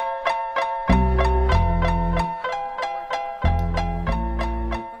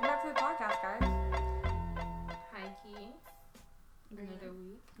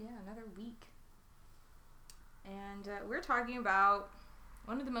talking about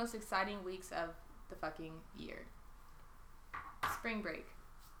one of the most exciting weeks of the fucking year. Spring break.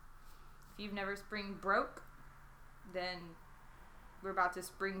 If you've never spring broke, then we're about to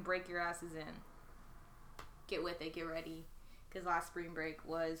spring break your asses in. Get with it, get ready. Because last spring break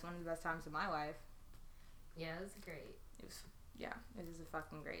was one of the best times of my life. Yeah, it was great. It was a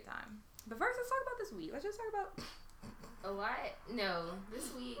fucking great time. But first, let's talk about this week. Let's just talk about... A lot? No.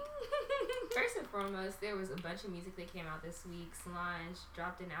 This week, first and foremost, there was a bunch of music that came out this week. Solange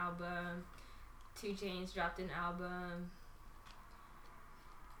dropped an album. 2 Chainz dropped an album.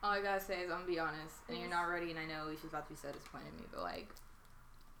 All I gotta say is, I'm gonna be honest, and you're not ready, and I know Alicia's about to be so disappointed in me, but, like,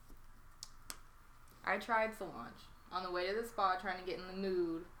 I tried Solange on the way to the spa, trying to get in the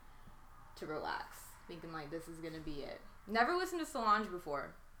mood to relax, thinking, like, this is gonna be it. Never listened to Solange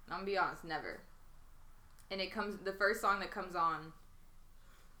before. I'm gonna be honest, never. And the first song that comes on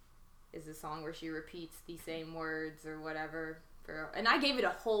is a song where she repeats the same words or whatever. And I gave it a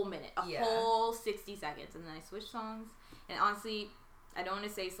whole minute, whole 60 seconds, and then I switched songs. And honestly, I don't want to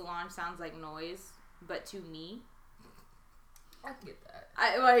say Solange sounds like noise, but to me, I can get that.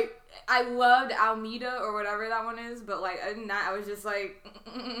 I loved Almeida or whatever that one is, but like I was just like,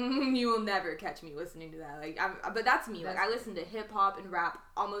 you will never catch me listening to that. But that's me. Like I listen to hip hop and rap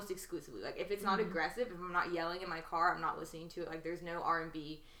almost exclusively. Like if it's not aggressive, if I'm not yelling in my car, I'm not listening to it. Like there's no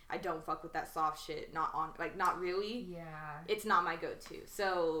R&B. I don't fuck with that soft shit. Not really. Yeah. It's not my go-to.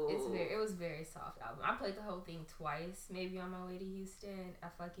 So it was very soft album. I played the whole thing twice, maybe on my way to Houston. I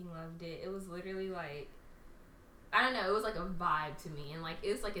fucking loved it. It was literally like, I don't know, it was like a vibe to me, and like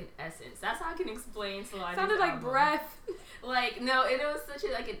it's like an essence. That's how I can explain Solange's sounded like album. breath. Like no, it was such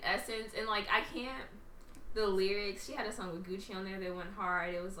a like an essence, and like I can't. The lyrics. She had a song with Gucci on there that went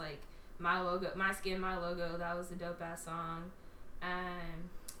hard. It was like My Logo, My Skin, My Logo. That was a dope ass song.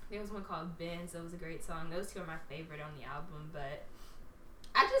 There was one called Benz. That was a great song. Those two are my favorite on the album, but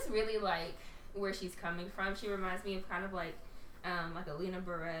I just really like where she's coming from. She reminds me of kind of like Alina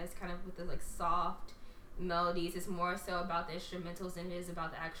Perez, kind of with the like soft melodies. It's more so about the instrumentals than it is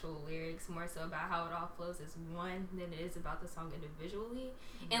about the actual lyrics, more so about how it all flows as one than it is about the song individually.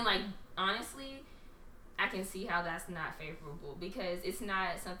 And like honestly, I can see how that's not favorable because it's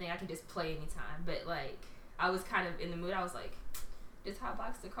not something I can just play anytime. But like I was kind of in the mood. I was like, just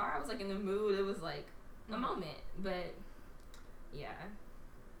hotbox the car. I was like in the mood. It was like a moment. But yeah,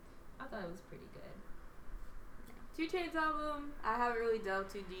 I thought it was pretty good. 2 Chainz album, I haven't really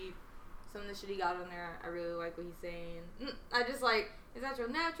delved too deep. Some of the shit he got on there, I really like what he's saying. I just like, is that your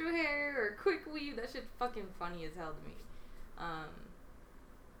natural hair or quick weave? That shit's fucking funny as hell to me.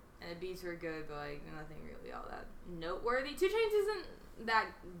 And the beats were good, but like nothing really all that noteworthy. 2 Chainz isn't that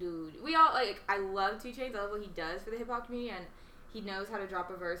dude. We all like, I love 2 Chainz. I love what he does for the hip hop community, and he knows how to drop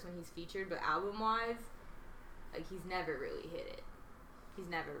a verse when he's featured. But album wise, like he's never really hit it. He's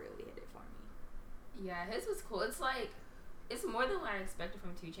never really hit it for me. Yeah, his was cool. It's like, it's more than what I expected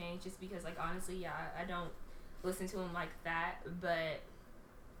from 2 Chainz, just because, like, honestly, yeah, I don't listen to him like that, but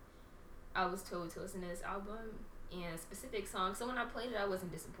I was told to listen to this album and specific songs, so when I played it, I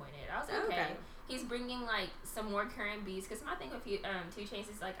wasn't disappointed. I was like, okay. He's bringing, like, some more current beats, because my thing with 2 Chainz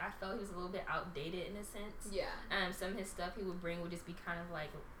is, like, I felt he was a little bit outdated in a sense. Yeah. Some of his stuff he would bring would just be kind of, like,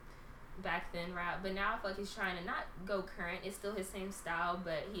 back then rap, but now I feel like he's trying to not go current. It's still his same style,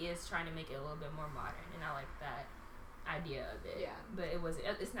 but he is trying to make it a little bit more modern, and I like that idea of it. Yeah. But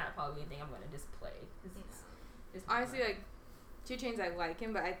it's not probably anything I'm going to just play. It's honestly, like, 2 Chainz, I like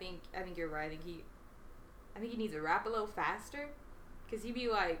him, but I think you're right. I think he needs to rap a little faster, because he be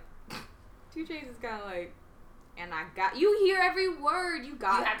like, 2 Chainz is kind of like, and I got, you hear every word, you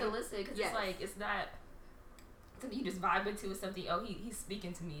have to listen, because it's like, it's not something you just vibe into, something, he's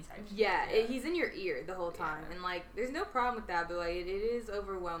speaking to me type shit. Yeah, he's in your ear the whole time, and like, there's no problem with that, but like, it is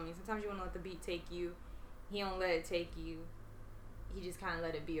overwhelming. Sometimes you want to let the beat take you. He don't let it take you. He just kind of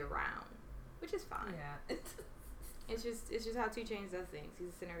let it be around, which is fine. Yeah. It's just how 2 Chainz does things. He's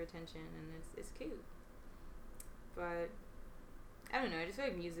the center of attention, and it's cute. But I don't know. I just feel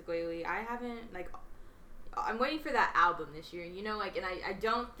like music lately, I haven't, like, I'm waiting for that album this year. You know, like, and I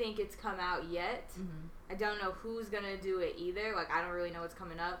don't think it's come out yet. Mm-hmm. I don't know who's gonna do it either. Like, I don't really know what's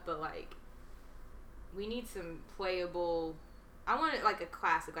coming up, but like, we need some playable. I want it like a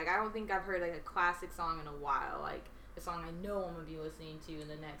classic. Like, I don't think I've heard like a classic song in a while. Like a song I know I'm gonna be listening to in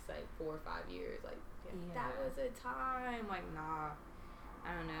the next like 4 or 5 years. Like, that was a time. Like, nah,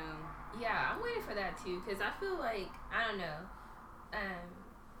 I don't know. Yeah, I'm waiting for that too, because I feel like, I don't know.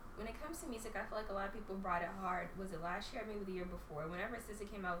 When it comes to music, I feel like a lot of people brought it hard. Was it last year or maybe the year before? Whenever SZA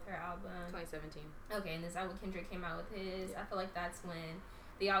came out with her album. 2017. Okay, and this album Kendrick came out with his. Yeah. I feel like that's when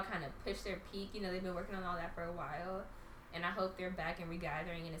they all kind of pushed their peak. You know, they've been working on all that for a while. and I hope they're back and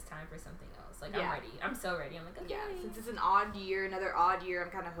regathering, and it's time for something else. Like, Yeah. I'm ready. I'm so ready. I'm like, okay. Yeah, since it's an odd year, another odd year, I'm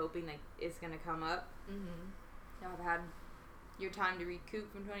kind of hoping that it's gonna come up. Y'all have had your time to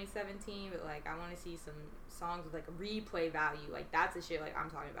recoup from 2017, but like I want to see some songs with like a replay value. Like that's the shit like I'm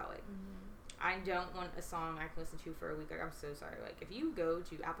talking about. Like I don't want a song I can listen to for a week. Like I'm so sorry. Like if you go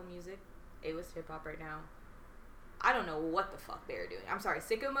to Apple Music, A-list hip hop right now, I don't know what the fuck they're doing. I'm sorry.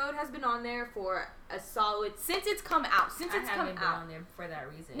 Sicko Mode has been on there for a solid since it's come out. Since it's come been out on there for that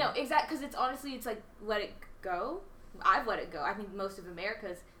reason. No, exactly. Because it's honestly, it's like let it go. I've let it go. I think most of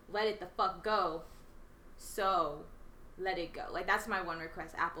America's let it the fuck go. So let it go. Like that's my one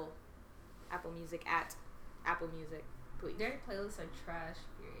request. Apple Music at Apple Music, please. Their playlists are trash.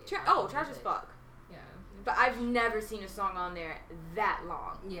 Period. Trash as fuck. Yeah. But I've never seen a song on there that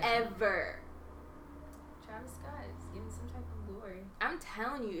long. Yeah. Ever. Travis Scott is giving some type of glory. I'm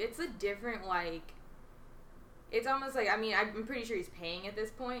telling you, it's a different like. It's almost like I'm pretty sure he's paying at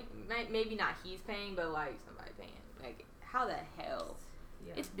this point. Maybe not he's paying, but like somebody paying. Like how the hell?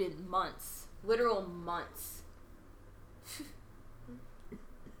 Yeah. It's been months, literal months.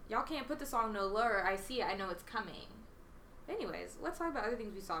 Y'all can't put the song no lower. I see it. I know it's coming. Anyways, let's talk about other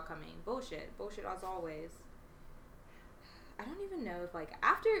things we saw coming. Bullshit as always. I don't even know if like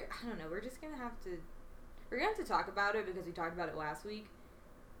after I don't know. We're gonna have to talk about it because we talked about it last week.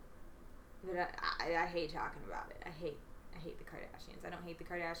 But I hate talking about it. I hate the Kardashians. I don't hate the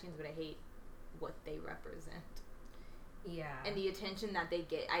Kardashians, but I hate what they represent. Yeah. And the attention that they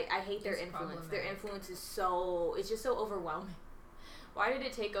get. I hate their influence. Their influence is it's just so overwhelming. Why did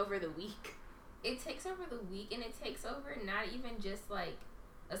it take over the week? It takes over the week, and it takes over not even just like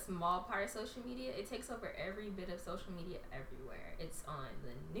a small part of social media. It takes over every bit of social media everywhere. It's on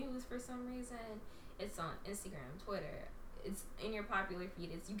the news for some reason. It's on Instagram, Twitter. It's in your popular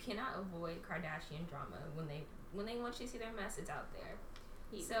feed. You cannot avoid Kardashian drama when they want you to see their mess. It's out there.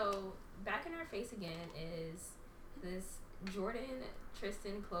 Yeah. So back in our face again is this Jordan,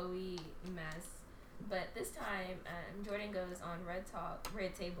 Tristan, Khloe mess. But this time, Jordan goes on Red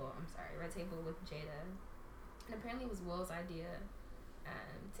Table with Jada. And apparently it was Will's idea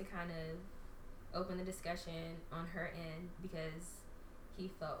to kind of open the discussion on her end because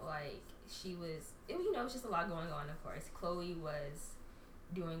he felt like she was, it was just a lot going on, of course. Khloe was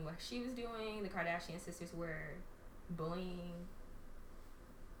doing what she was doing. The Kardashian sisters were bullying,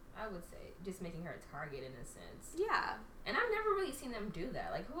 I would say, just making her a target in a sense. Yeah. And I've never really seen them do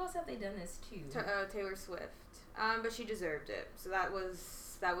that. Like, who else have they done this to? Taylor Swift. But she deserved it. So that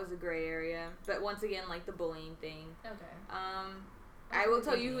was a gray area. But once again, like the bullying thing. Okay. I will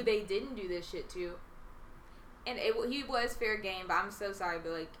tell you who they didn't do this shit to. And he was fair game, but I'm so sorry,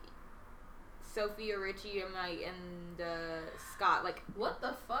 but like Sophia Richie and Scott, like what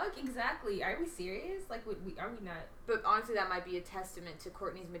the fuck exactly? Are we serious? Like, are we not? But honestly, that might be a testament to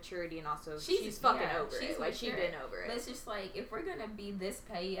Kourtney's maturity, and also she's fucking over it. Like she's been over it. But it's just like if we're gonna be this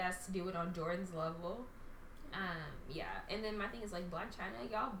petty as to do it on Jordan's level, yeah. And then my thing is like Blac Chyna,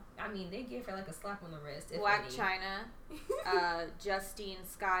 y'all. I mean, they gave her like a slap on the wrist. Blac Chyna, Justine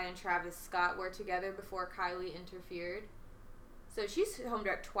Skye and Travis Scott were together before Kylie interfered. So she's home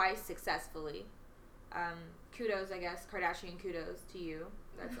direct twice successfully. Kudos, I guess. Kardashian kudos to you.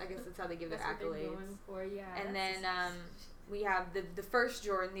 I guess that's how they give their accolades. For, yeah, and then we have the first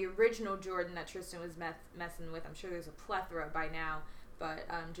Jordan, the original Jordan that Tristan was messing with. I'm sure there's a plethora by now. But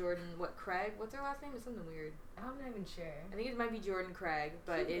Jordan, Craig? What's her last name? It's something weird. I'm not even sure. I think it might be Jordan Craig,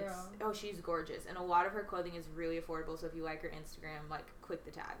 but she's gorgeous, and a lot of her clothing is really affordable. So if you like her Instagram, like click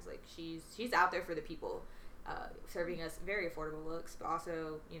the tags. Like she's out there for the people, serving us very affordable looks, but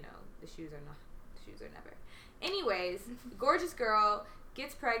also the shoes are never. Anyways, gorgeous girl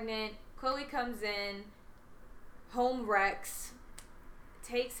gets pregnant. Khloe comes in, home wrecks,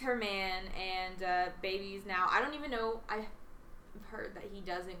 takes her man, and babies. Now I don't even know. I've heard that he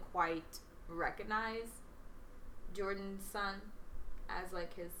doesn't quite recognize Jordan's son as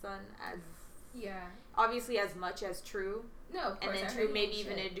like his son, as obviously as much as True. No, of course. And then True maybe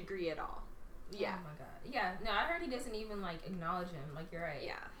even a degree at all. Yeah. Oh my god. Yeah. No, I heard he doesn't even like acknowledge him. Like you're right.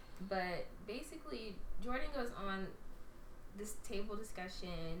 Yeah. But basically, Jordan goes on this table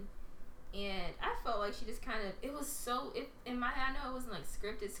discussion, and I felt like she just kind of, in my head, I know it wasn't like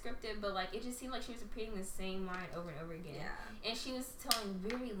scripted, but like it just seemed like she was repeating the same line over and over again. Yeah. And she was telling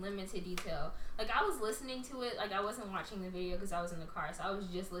very limited detail. Like I was listening to it, like I wasn't watching the video because I was in the car, so I was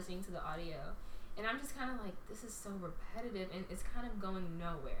just listening to the audio. And I'm just kind of like, this is so repetitive, and it's kind of going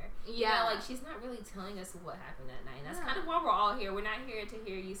nowhere. Yeah. Like, she's not really telling us what happened that night. And that's kind of why we're all here. We're not here to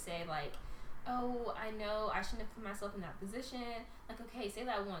hear you say, like, oh, I know I shouldn't have put myself in that position. Like, okay, say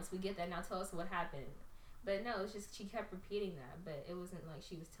that once. We get that. Now tell us what happened. But no, it's just she kept repeating that, but it wasn't like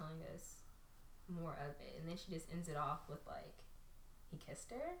she was telling us more of it. And then she just ends it off with like, he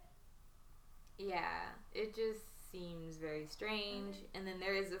kissed her. Yeah, it just seems very strange. And then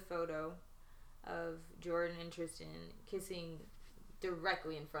there is a photo of Jordan and Tristan kissing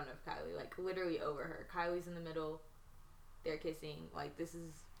directly in front of Kylie, like literally over her. Kylie's in the middle. They're kissing. Like this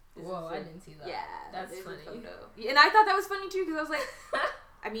is. Whoa, I didn't see that. Yeah, that's funny. Yeah, and I thought that was funny too because I was like,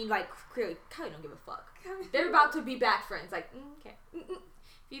 I mean, like clearly Kylie don't give a fuck. They're about to be back friends. Like, okay, if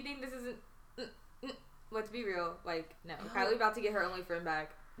you think this isn't, let's be real. Like, no, Kylie about to get her only friend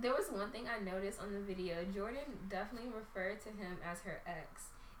back. There was one thing I noticed on the video. Jordan definitely referred to him as her ex,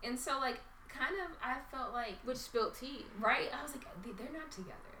 and so like, kind of, I felt like which spilled tea, right? I was like, they're not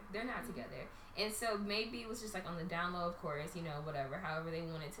together. They're not together. And so maybe it was just like on the down low, of course, you know, whatever, however they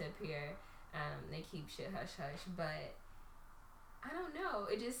want it to appear. They keep shit hush hush, but I don't know.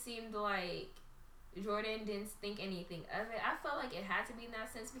 It just seemed like Jordan didn't think anything of it. I felt like it had to be in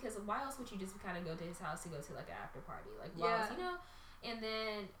that sense because why else would you just kind of go to his house to go to like an after party? Like, why else, you know? And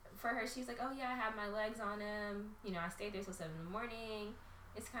then for her, she's like, oh yeah, I had my legs on him. You know, I stayed there till 7 a.m.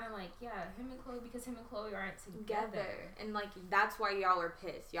 It's kind of like, yeah, him and Chloe, because him and Chloe aren't together. And, like, that's why y'all are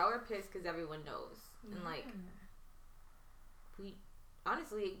pissed. Y'all are pissed because everyone knows. Yeah. And, like, we,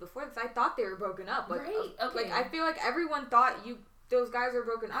 honestly, before this, I thought they were broken up. Like, right, okay. Like, I feel like everyone thought those guys are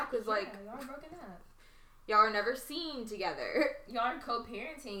broken up because, like, y'all are broken up. Y'all are never seen together. Y'all are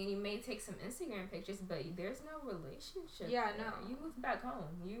co-parenting, and you may take some Instagram pictures, but there's no relationship. Yeah, there. no. You moved back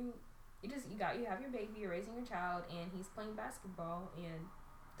home. You have your baby, you're raising your child, and he's playing basketball and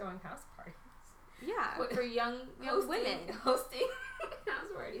throwing house parties. Yeah, for young women. Hosting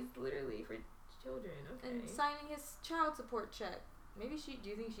house parties literally for children. Okay. And signing his child support check. Maybe do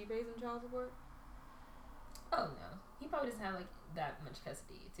you think she pays him child support? Oh no. He probably doesn't have like that much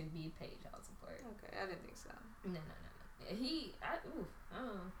custody to be paid child support. Okay, I didn't think so. No. I don't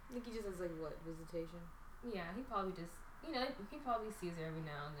know. I think he just has like what, visitation? Yeah, he probably just, you know, he probably sees her every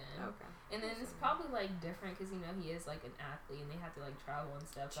now and then. Okay. And then it's probably like different because, you know, he is like an athlete and they have to like travel and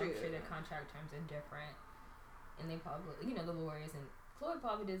stuff. So I'm sure their contract terms are different. And they probably, you know, the lawyers, and Chloe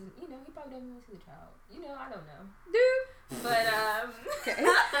probably doesn't, you know, he probably doesn't want to see the child. You know, I don't know. Dude. But, okay.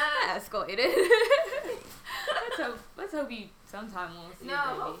 Escalated. let's hope he sometime wants to see No,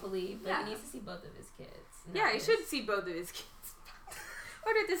 hopefully. But yeah. he needs to see both of his kids. Yeah, he should see both of his kids.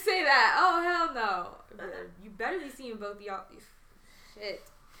 Or did to say that? Oh, hell no. You better be seeing both of y'all. Shit.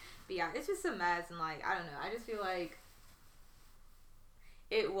 But yeah, it's just a mess. And like, I don't know. I just feel like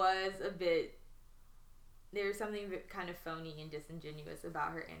it was a bit, there was something kind of phony and disingenuous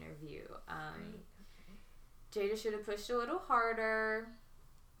about her interview. Jada should have pushed a little harder.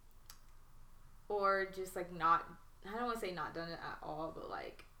 Or just like not, I don't want to say not done it at all, but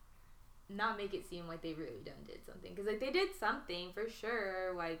like, not make it seem like they really did something, because like they did something for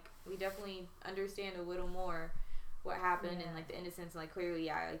sure. Like we definitely understand a little more what happened and like the innocence. Like clearly,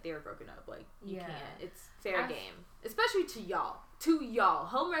 like they were broken up. Like you can't. It's fair game, especially to y'all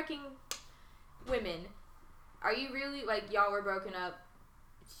home wrecking women. Are you really like y'all were broken up?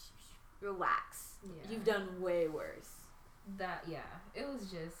 Relax. Yeah. You've done way worse. It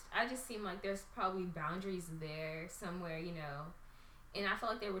was just, I just seem like there's probably boundaries there somewhere, you know. And I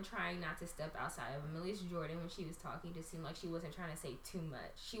felt like they were trying not to step outside of them. At least Jordan, when she was talking, just seemed like she wasn't trying to say too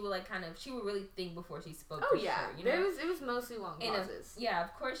much. She would like she would really think before she spoke. Oh yeah, sure, you know? It was mostly long pauses.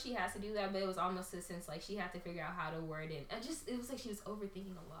 Of course she has to do that, but it was almost a sense like she had to figure out how to word it. And it was like she was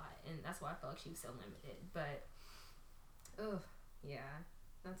overthinking a lot, and that's why I felt like she was so limited. But,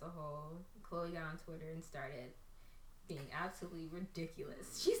 that's a whole. Chloe got on Twitter and started being absolutely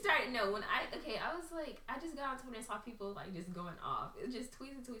ridiculous. She started, I was like, I just got on Twitter and saw people like just going off. It was just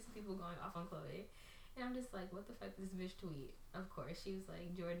tweets and people going off on Chloe. And I'm just like, what the fuck did this bitch tweet? Of course, she was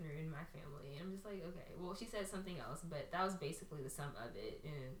like, Jordan ruined my family. And I'm just like, okay, well, she said something else, but that was basically the sum of it.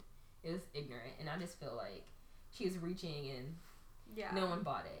 And it was ignorant. And I just feel like she was reaching and no one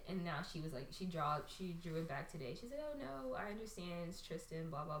bought it. And now she was like, she drew it back today. She said, oh no, I understand, it's Tristan,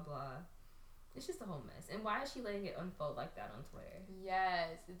 blah, blah, blah. It's just a whole mess. And why is she letting it unfold like that on Twitter?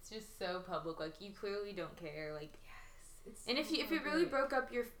 Yes, it's just so public. Like, you clearly don't care. Like, yes. And if it really broke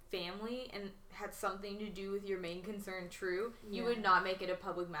up your family and had something to do with your main concern, you would not make it a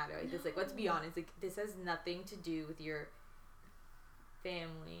public matter like this. Like, let's be honest. Like, this has nothing to do with your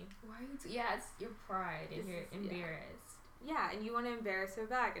family. Why are you it's your pride and you're embarrassed. Yeah, and you want to embarrass her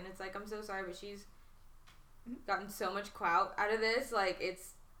back. And it's like, I'm so sorry, but she's gotten so much clout out of this. Like,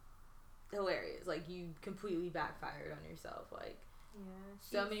 it's hilarious. Like, you completely backfired on yourself. Like,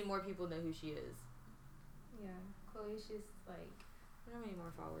 so many more people know who she is. Yeah, Chloe's just like, I don't know how many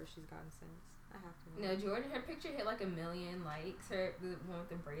more followers she's gotten since. I have to. No, Jordan, her picture hit like 1 million likes. The one with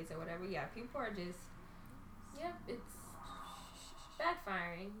the braids or whatever. Yeah, people are just. Yep, it's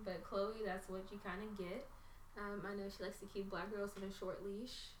backfiring. But Chloe, that's what you kind of get. I know she likes to keep black girls on a short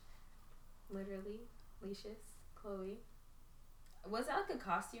leash. Literally, leashes. Chloe. Was that like a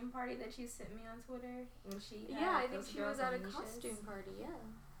costume party that you sent me on Twitter when she? I think she was at a costume party. Yeah,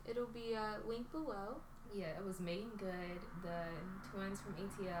 it'll be linked below. Yeah, it was Megan Good, the twins from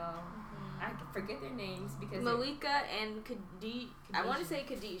ATL. Mm-hmm. I forget their names because Malika and Khadijah. I want to say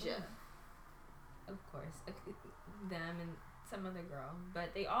Khadijah. Of course, them and some other girl,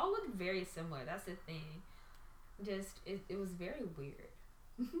 but they all look very similar. That's the thing. Just it was very weird.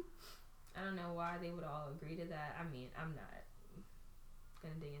 I don't know why they would all agree to that. I mean, I'm not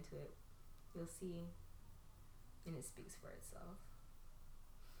gonna dig into it. You'll see, and it speaks for itself.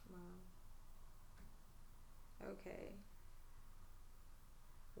 Wow. Okay.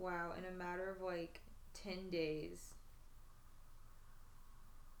 Wow, in a matter of like 10 days.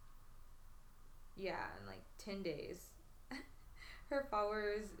 Yeah, in like 10 days. Her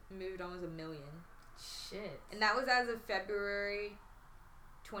followers moved almost 1 million. Shit. And that was as of February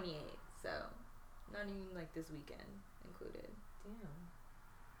 28th, so not even like this weekend included. Damn.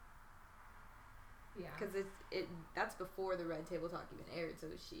 Yeah. Because that's before the Red Table Talk even aired, so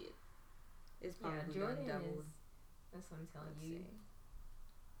shit. It's probably Jordan doubled. That's what I'm telling Let's you.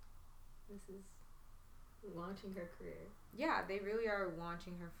 see. This is launching her career. Yeah, they really are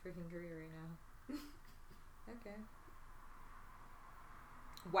launching her freaking career right now. Okay.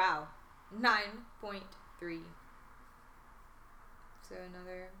 Wow. 9.3. So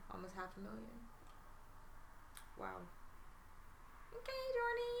another almost 500,000. Wow. Okay,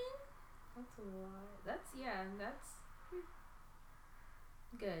 Jordan. That's a lot. That's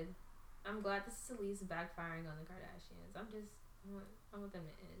good. I'm glad this is at least backfiring on the Kardashians. I want them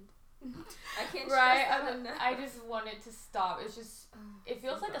to end. I can't right. stress that enough. I just want it to stop. It's just it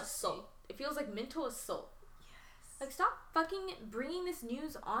feels like assault. It feels like mental assault. Yes. Like, stop fucking bringing this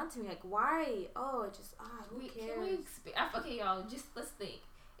news onto me. Like, why? Oh, it just who cares? Okay, y'all. Just let's think.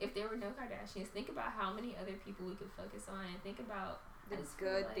 If there were no Kardashians, think about how many other people we could focus on, and think about the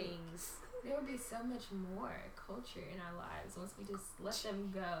good things. There would be so much more culture in our lives once we just let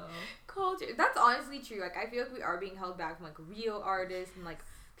them go. Culture. That's honestly true. Like, I feel like we are being held back from, like, real artists and, like,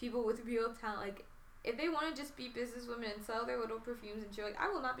 people with real talent. Like, if they want to just be businesswomen and sell their little perfumes and shit, like, I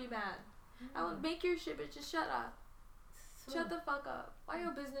will not be mad. I will make your shit, but just shut up. Shut the fuck up. Why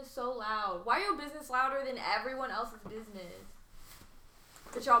your business so loud? Why your business louder than everyone else's business?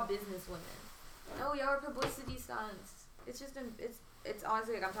 But y'all businesswomen. Oh, y'all are publicity stunts. It's just, it's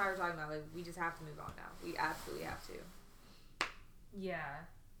honestly, like, I'm tired of talking about it. Like, we just have to move on now. We absolutely have to. Yeah.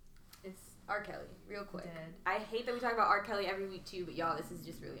 It's R. Kelly, real quick. Dead. I hate that we talk about R. Kelly every week too, but y'all, this is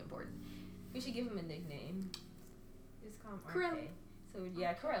just really important. We should give him a nickname. Just call him Corelli. So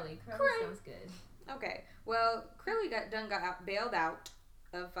yeah, Corelli. Corelli sounds good. Okay. Well, Corelli got bailed out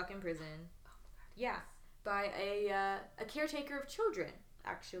of fucking prison. Oh my god. Yeah, by a caretaker of children,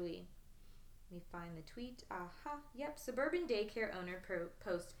 actually. Let me find the tweet. Yep. Suburban daycare owner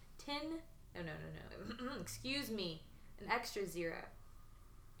post 10. No. Excuse me. An extra zero.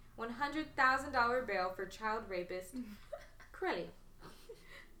 $100,000 bail for child rapist Corelli.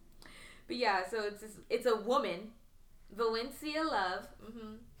 But yeah, so it's a woman, Valencia Love,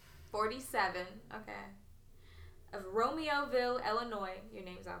 47. Okay. Of Romeoville, Illinois. Your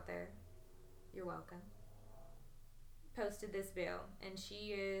name's out there. You're welcome. Posted this bail, and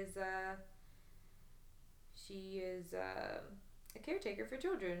she is a caretaker for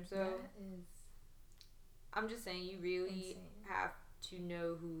children. So That is I'm just saying, you really insane. have to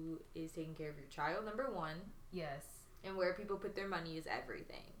know who is taking care of your child, number one, Yes. and where people put their money is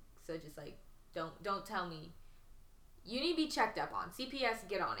everything. So just like don't tell me. You need to be checked up on. CPS,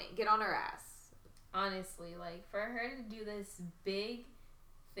 get on it. Get on her ass. Honestly, like, for her to do this big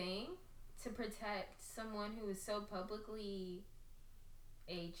thing to protect someone who is so publicly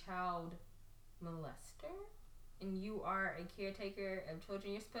a child molester, and you are a caretaker of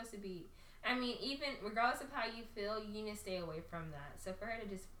children, you're supposed to be, I mean, even regardless of how you feel, you need to stay away from that. So for her to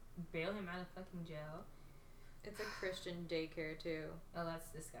just bail him out of fucking jail. It's a Christian daycare too. Oh, that's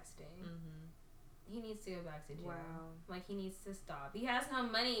disgusting. Mm-hmm. He needs to go back to jail. Wow. Like, he needs to stop. He has no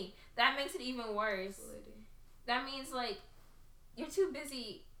money. That makes it even worse. Absolutely. That means, like, you're too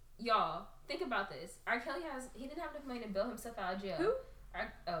busy. Y'all, think about this. R. Kelly he didn't have enough money to bail himself out of jail. Who?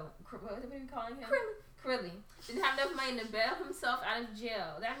 What are we calling him? Corelli. Didn't have enough money to bail himself out of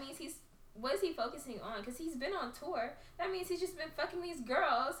jail. That means what is he focusing on? Because he's been on tour. That means he's just been fucking these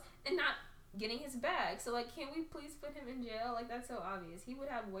girls and not getting his bag. So, like, can we please put him in jail? Like, that's so obvious. He would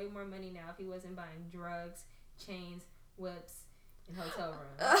have way more money now if he wasn't buying drugs, chains, whips, and hotel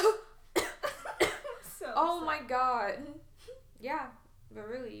rooms. So oh sad. my god. Yeah, but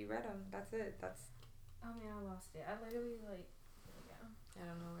really, you read them. That's it. That's. Oh man, I lost it. I literally like. Yeah. I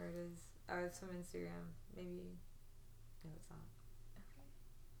don't know where it is. Oh, it's from Instagram. Maybe. No, it's not. Okay.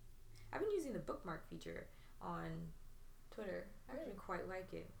 I've been using the bookmark feature on Twitter. I actually quite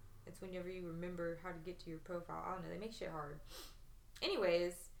like it. It's whenever you remember how to get to your profile. I don't know. They make shit hard.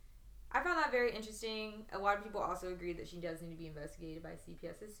 Anyways, I found that very interesting. A lot of people also agreed that she does need to be investigated by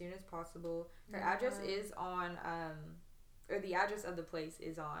CPS as soon as possible. Her address is on, or the address of the place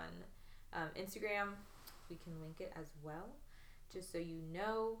is on Instagram. We can link it as well, just so you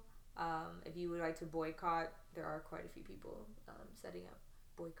know. If you would like to boycott, there are quite a few people setting up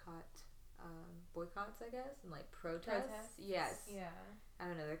boycotts, I guess, and like protests. Yes. Yeah. I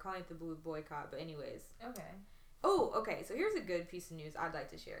don't know. They're calling it the blue boycott, but anyways. Okay. Oh, okay. So here's a good piece of news I'd like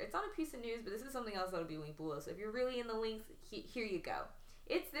to share. It's not a piece of news, but this is something else that'll be linked below. So if you're really in the links, here you go.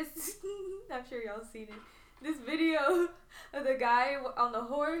 It's this. I'm sure y'all seen it. This video of the guy on the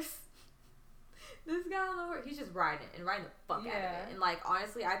horse. This guy on the horse, he's just riding it and riding the fuck out of it. And like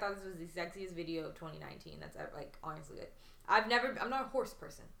honestly, I thought this was the sexiest video of 2019. That's like honestly good. I'm not a horse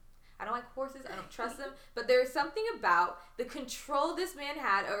person. I don't like horses. I don't trust them. But there's something about the control this man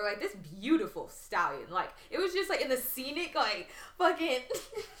had over like this beautiful stallion. Like it was just like in the scenic like fucking. He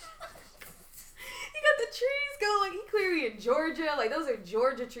got the trees going. Like he clearly in Georgia. Like those are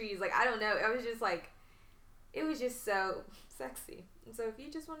Georgia trees. Like I don't know. I was just like, it was just so sexy. And so if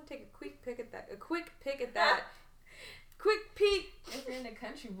you just want to take a quick peek at that, quick peek. If you're into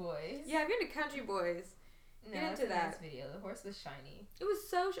Country Boys. Yeah, if you're into Country Boys. No, get into that. Nice video. The horse was shiny. It was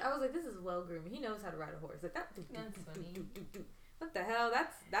so. I was like, this is well groomed. He knows how to ride a horse. Like that. That's funny. What the hell?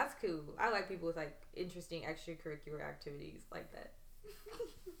 That's cool. I like people with like interesting extracurricular activities like that.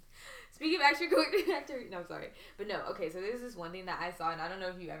 Speaking of extracurricular activities, no, I'm sorry, but no. Okay, so there's this one thing that I saw, and I don't know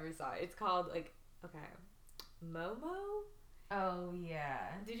if you ever saw it. It's called like Momo. Oh yeah.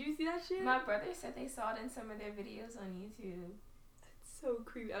 Did you see that shit? My brother said they saw it in some of their videos on YouTube. So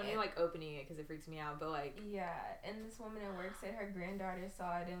creepy. I don't even like opening it because it freaks me out, but like yeah. And this woman at work said her granddaughter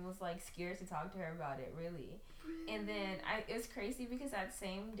saw it and was like scared to talk to her about it. Really. And then it was crazy because that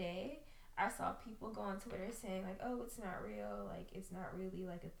same day I saw people go on Twitter saying like, oh, it's not real, like it's not really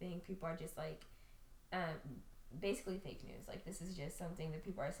like a thing. People are just like basically fake news. Like this is just something that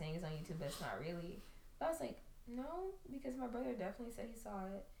people are saying is on YouTube, but it's not really. But I was like, no, because my brother definitely said he saw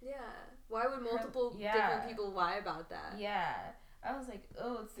it. Yeah. Why would multiple different people lie about that? Yeah. I was like,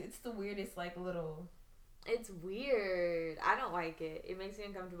 oh, it's the weirdest, like, little... It's weird. I don't like it. It makes me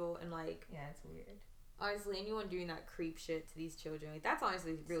uncomfortable and, like... Yeah, it's weird. Honestly, anyone doing that creep shit to these children, like, that's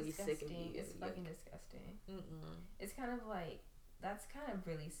honestly really sick of you. It's fucking disgusting. Mm-mm. It's kind of, like... That's kind of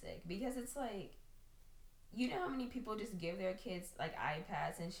really sick. Because it's, like... You know how many people just give their kids, like,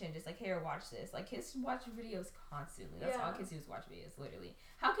 iPads and shit and just, like, here, watch this. Like, kids watch videos constantly. That's all kids do is watch videos, literally.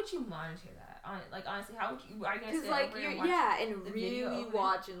 How could you monitor that? Like, honestly, how would you... Are you going to sit like, over and watch the really video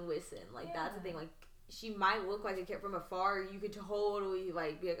watch and listen. Like, that's the thing. Like, she might look like a kid from afar. You could totally,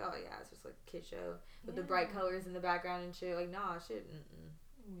 like, be like, oh, yeah, it's just, like, a kid show. With the bright colors in the background and shit. Like, nah, shit. Mm-mm.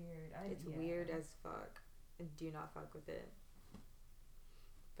 Weird. It's weird as fuck. And do not fuck with it.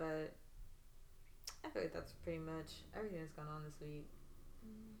 But... I feel like that's pretty much everything that's gone on this week.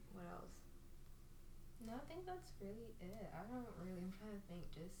 What else? No, I think that's really it. I'm trying to think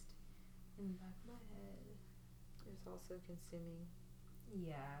just in the back of my head. There's also consuming.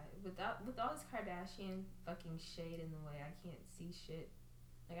 Yeah, with all this Kardashian fucking shade in the way, I can't see shit.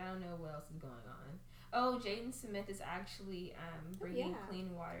 Like, I don't know what else is going on. Oh, Jaden Smith is actually bringing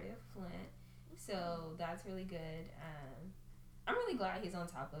clean water to Flint. So that's really good. I'm really glad he's on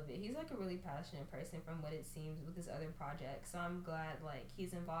top of it. He's like a really passionate person from what it seems with his other projects. So I'm glad like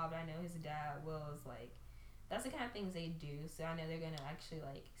he's involved. I know his dad Will is like, that's the kind of things they do. So I know they're gonna actually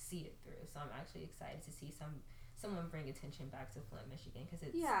like see it through. So I'm actually excited to see someone bring attention back to Flint, Michigan, because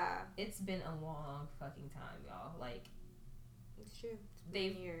it's been a long fucking time, y'all. Like it's true.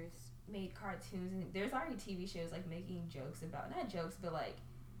 They've years made cartoons and there's already TV shows like making jokes about not jokes but like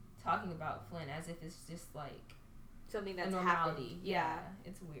talking about Flint as if it's just like something that's normality. Happened. Yeah,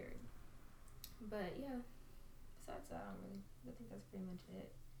 it's weird. But yeah, besides that, I think that's pretty much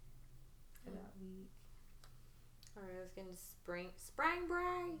it for that week. Alright, let's get into spring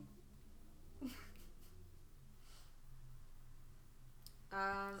break.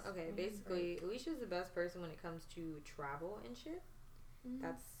 Okay, basically, Alicia's the best person when it comes to travel and shit. Mm-hmm.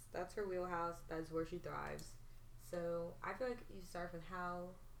 That's her wheelhouse. That's where she thrives. So I feel like you start with how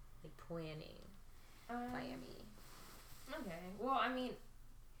like planning Miami? Okay. Well, I mean,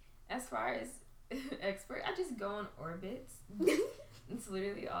 as far as expert, I just go on orbits. It's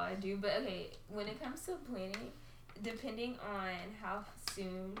literally all I do. But okay, when it comes to planning, depending on how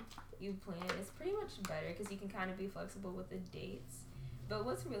soon you plan, it's pretty much better because you can kind of be flexible with the dates. But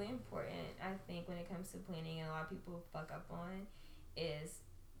what's really important, I think, when it comes to planning, and a lot of people fuck up on, is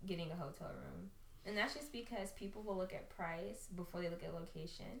getting a hotel room. And that's just because people will look at price before they look at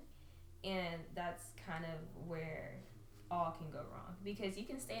location. And that's kind of where all can go wrong. Because you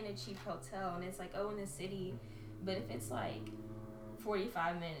can stay in a cheap hotel and it's like, oh, in the city. But if it's like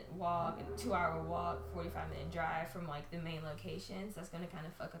 45-minute walk, a 2-hour walk, 45-minute drive from like the main locations, that's going to kind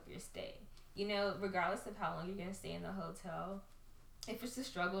of fuck up your stay. You know, regardless of how long you're going to stay in the hotel, if it's a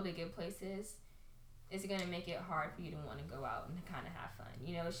struggle to get places, it's going to make it hard for you to want to go out and kind of have fun.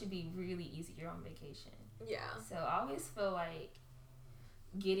 You know, it should be really easy. You're on vacation. Yeah. So I always feel like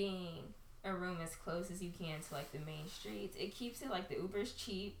getting a room as close as you can to like the main streets, it keeps it like the Uber's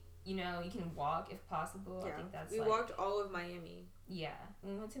cheap. You know, you can walk if possible. Yeah. I think that's we walked all of Miami. Yeah.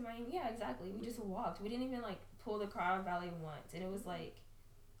 We went to Miami. Yeah, exactly. We just walked. We didn't even like pull the Colorado Valley once. And it was like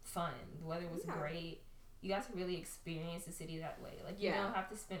fun. The weather was great. You got to really experience the city that way. Like, you don't have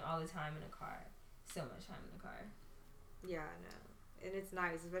to spend all the time in a car. So much time in the car. Yeah, I know. And it's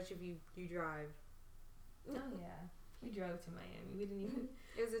nice, especially if you drive. Oh, yeah. We drove to Miami. We didn't even...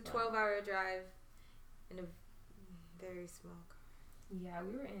 It was a 12-hour drive in a very small car. Yeah,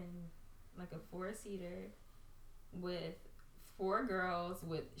 we were in like a 4-seater with 4 girls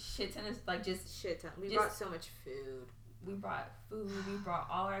with shit ton of, like, just... Shit ton. We brought so much food. We brought food. We brought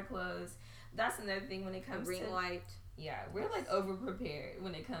all our clothes. That's another thing when it comes to... ring light. Yeah, we're like over-prepared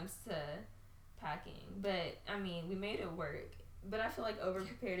when it comes to packing. But, I mean, we made it work. But I feel like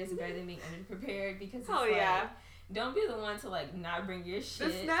over-prepared is better than being under-prepared because it's like... Don't be the one to, like, not bring your shit.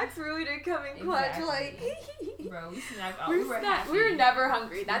 The snacks really did come in clutch. Like, bro, we snacked all. We were happy. We were never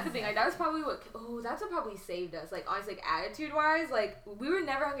hungry. That's the thing. Like, that was probably that's what probably saved us. Like, honestly, like, attitude-wise, like, we were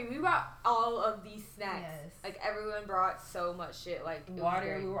never hungry. We brought all of these snacks. Yes. Like, everyone brought so much shit. Like,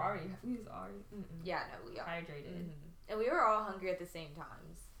 water. We was already. Yeah, no, we are. Hydrated. Mm-hmm. And we were all hungry at the same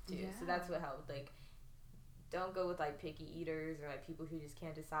times, too. Yeah. So that's what helped. Like, don't go with, like, picky eaters or, like, people who just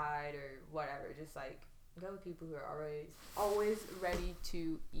can't decide or whatever. Just, like... Go with people who are always ready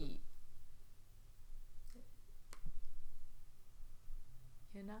to eat.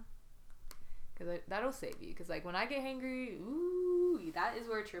 You know? Because that'll save you. Because, like, when I get hangry, ooh, that is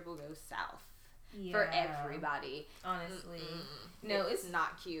where a trip will go south. Yeah. For everybody. Honestly. No, it's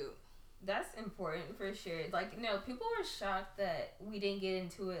not cute. That's important for sure. Like, no, people were shocked that we didn't get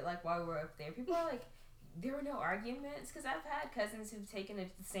into it, like, while we were up there. People are like, there were no arguments. Because I've had cousins who've taken the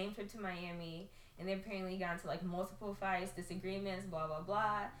same trip to Miami. And they apparently got into, like, multiple fights, disagreements, blah, blah,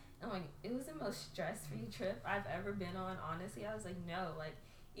 blah. And I'm like, it was the most stress-free trip I've ever been on, honestly. I was like, no. Like,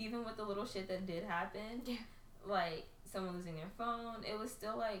 even with the little shit that did happen, like, someone losing their phone, it was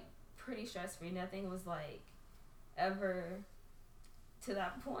still, like, pretty stress-free. Nothing was, like, ever to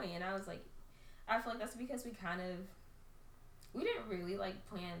that point. And I was like, I feel like that's because we didn't really, like,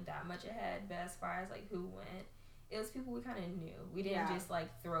 plan that much ahead. But as far as, like, who went, it was people we kind of knew. We didn't just,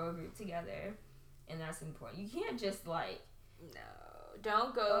 like, throw a group together. And that's important. You can't just, like... No.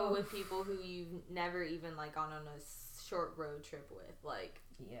 Don't go with people who you've never even, like, gone on a short road trip with. Like...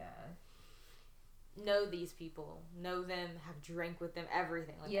 Yeah. Know these people. Know them. Have drank with them.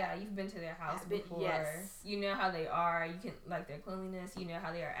 Everything. Like that. You've been to their house before. Yes. You know how they are. You can... Like, their cleanliness. You know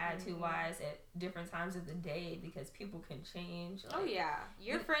how they are attitude-wise at different times of the day. Because people can change. Like, yeah.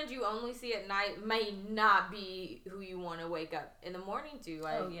 Your friend you only see at night may not be who you want to wake up in the morning to.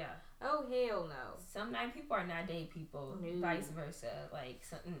 Like, oh, hell no. Some night people are not day people. No. Vice versa. Like,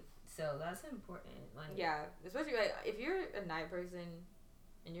 something. So, that's important. Like, yeah. Especially, like, if you're a night person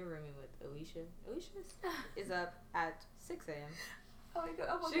and you're rooming with Alicia is up at 6 a.m. Oh, my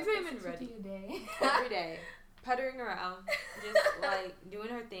God. 6 a.m. and ready. Every day. Puttering around. Just, like, doing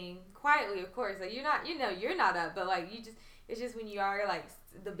her thing. Quietly, of course. Like, you're not up. But, like, it's just when you are, like,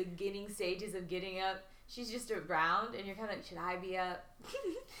 the beginning stages of getting up. She's just around, and you're kind of like, should I be up?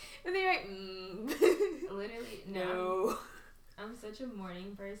 And then you're like, Literally, no. I'm such a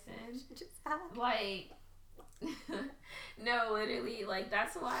morning person. Like, no, literally, like,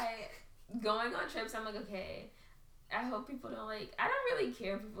 that's why going on trips, I'm like, okay, I hope people don't, like, I don't really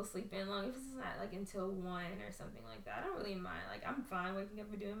care if people sleep in long, if it's not, like, until 1 or something like that. I don't really mind. Like, I'm fine waking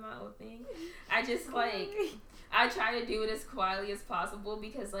up and doing my own thing. I just, like, I try to do it as quietly as possible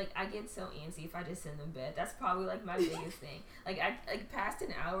because, like, I get so antsy if I just sit in bed. That's probably, like, my biggest thing. Like, past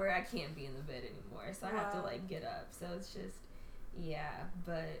an hour, I can't be in the bed anymore, so I have to, like, get up. So it's just, Yeah,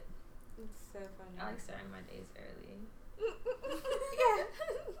 but It's so funny. I like starting my days early. Yeah.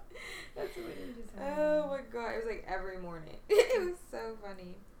 That's the way to just Oh my god, it was like every morning. It was so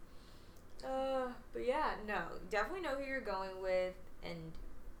funny. But yeah, no, definitely know who you're going with, and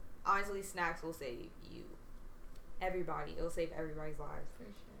honestly, snacks will save you. Everybody, it'll save everybody's lives. For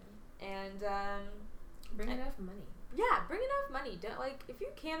sure. And Bring enough money. yeah, bring enough money. Don't if you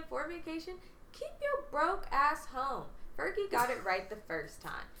can't afford vacation, keep your broke ass home. Fergie got it right the first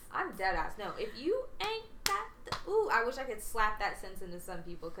time. I'm dead ass. No, if you ain't got ooh, I wish I could slap that sense into some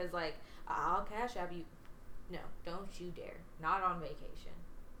people, because like, I'll cash app you. No, don't you dare. Not on vacation.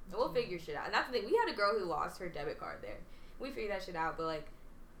 We'll figure shit out. And that's the thing. We had a girl who lost her debit card there. We figured that shit out, but like,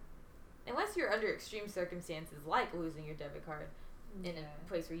 unless you're under extreme circumstances like losing your debit card in a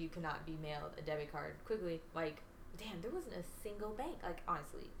place where you cannot be mailed a debit card quickly, like, damn, there wasn't a single bank. Like,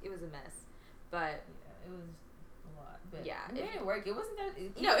 honestly, it was a mess. But yeah, it was a lot. But yeah, it made it work. It wasn't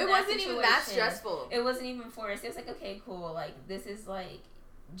that. No, it wasn't even that stressful. It wasn't even forced. It was like, okay, cool. Like, this is like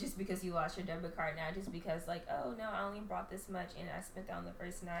just because you lost your debit card, now just because like, oh no, I only brought this much and I spent that on the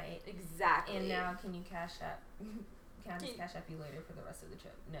first night. Exactly. And now can you cash app? Can I just cash app you later for the rest of the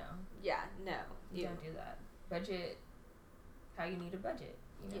trip? No. Yeah, no. You don't do that. Budget how you need a budget.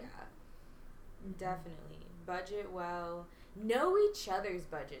 You know? Yeah. Definitely. Budget well. Know each other's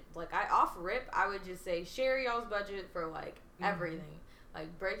budget. Like, off rip, I would just say share y'all's budget for like everything.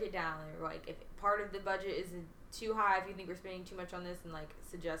 Like, break it down. Or like, if part of the budget isn't too high, if you think we're spending too much on this, and like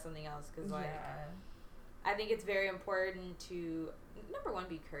suggest something else, because like I think it's very important to, number one,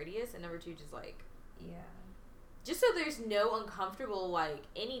 be courteous, and number two, just like, just so there's no uncomfortable like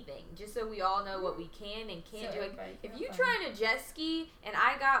anything, just so we all know what we can and can't do. Like, if you trying to jet ski and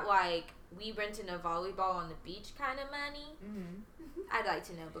I got like we renting a volleyball on the beach kind of money, I'd like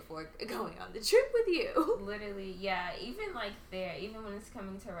to know before going on the trip with you. Literally, yeah. Even like there, even when it's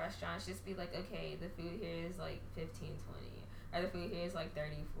coming to restaurants, just be like, okay, the food here is like $15-$20, or the food here is like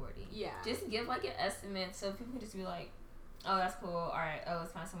 $30-$40. Yeah. Just give like an estimate so people can just be like, oh, that's cool. All right. Oh,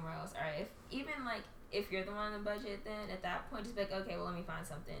 let's find somewhere else. All right. If you're the one on the budget, then at that point, just be like, okay, well, let me find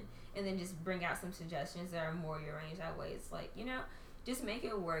something, and then just bring out some suggestions that are more your range. That way, it's like, just make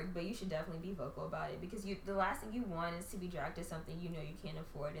it work, but you should definitely be vocal about it, because the last thing you want is to be dragged to something you can't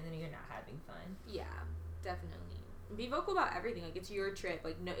afford, and then you're not having fun. Yeah, definitely. Be vocal about everything. Like, it's your trip.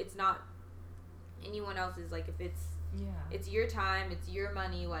 Like, no, it's not anyone else's. Like, if it's your time, it's your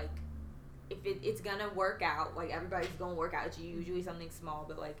money. Like, if it's gonna work out, like, everybody's gonna work out. It's usually something small,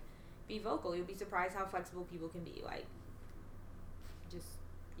 but like, be vocal. You'll be surprised how flexible people can be. Like, just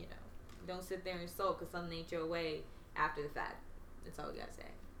don't sit there and sulk because something ain't your way after the fact. That's all we gotta say.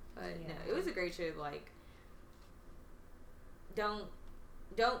 But no, it was a great trip. Like, don't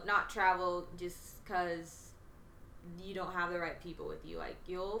not travel just because you don't have the right people with you. Like,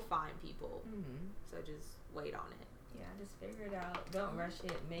 you'll find people. So just wait on it. Yeah, just figure it out. Don't rush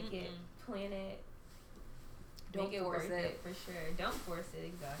it. Make it. Plan it. Don't make it force worth it. For sure. Don't force it.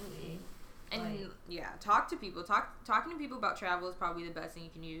 Exactly. And talk to people. Talking to people about travel is probably the best thing you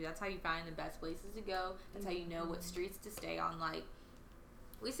can do. That's how you find the best places to go. That's how you know what streets to stay on. Like,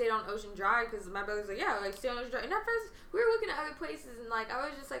 we stayed on Ocean Drive because my brother's like, yeah, like, stay on Ocean Drive. And at first, we were looking at other places, and like, I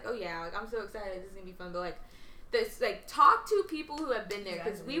was just like, oh yeah, like, I'm so excited, this is gonna be fun. But like, this, like, talk to people who have been there,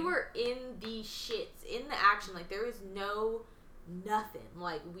 because we were in the shits, in the action. Like, there was nothing.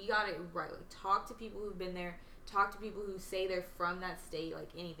 Like, we got it right. Like, talk to people who've been there. Talk to people who say they're from that state. Like,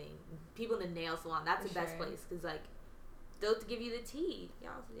 anything. People in the nail salon. That's the best place, because like, they'll give you the tea.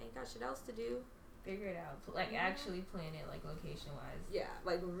 Y'all ain't got shit else to do. Figure it out. Like, actually plan it, like, location wise. Yeah,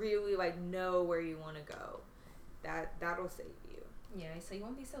 like, really, like, know where you want to go. That'll save you. Yeah, so you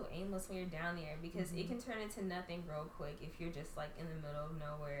won't be so aimless when you're down there, because it can turn into nothing real quick if you're just like in the middle of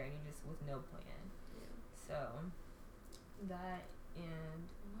nowhere and you're just with no plan. Yeah. So that, and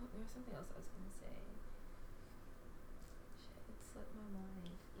there was something else I was gonna say. Shit, it slipped my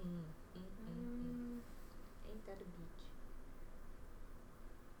mind. Ain't that a beach?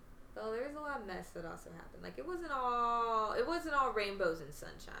 Well, there was a lot of mess that also happened. Like, it wasn't all rainbows and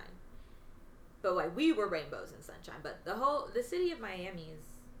sunshine. But like, we were rainbows and sunshine. But the city of Miami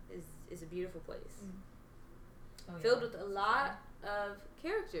is a beautiful place. Filled with a lot of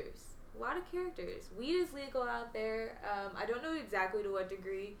characters. Weed is legal out there. I don't know exactly to what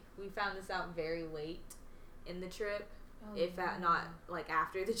degree. We found this out very late in the trip. Not like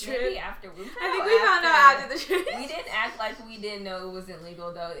after the trip. Maybe after. I think we found out after the trip. We didn't act like we didn't know it wasn't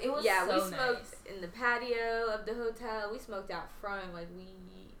legal though. It was we smoked in the patio of the hotel. We smoked out front. Like,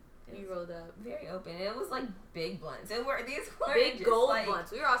 we rolled up very open. It was like big blunts. These were big just gold like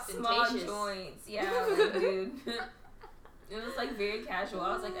blunts. We were ostentatious. Small joints. Yeah, like, dude. It was like very casual.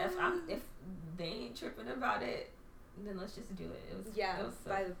 I was like, if they ain't tripping about it, then let's just do it. It was It was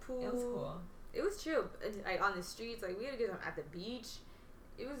by the pool. It was cool. It was chill. Like on the streets, like we had a good time at the beach.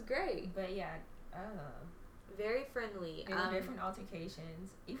 It was great. But yeah, very friendly. There were different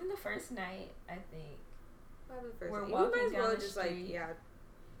altercations. Even the first night, I think. We're walking down the street.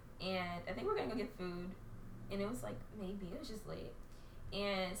 And I think we're gonna go get food. And it was like maybe it was just late.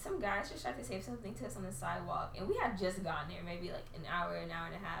 And some guys just tried to say something to us on the sidewalk, and we had just gotten there, maybe like an hour and a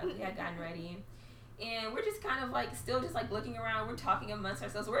half. We had gotten ready. And we're just kind of like still just like looking around. We're talking amongst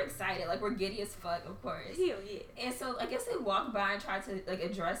ourselves. We're excited. Like we're giddy as fuck, of course. Hell yeah. And so I guess they walked by and tried to like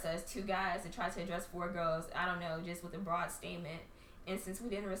address us, 2 guys, and tried to address 4 girls. I don't know, just with a broad statement. And since we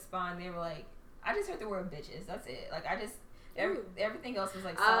didn't respond, they were like, I just heard the word bitches. That's it. Like I just everything else was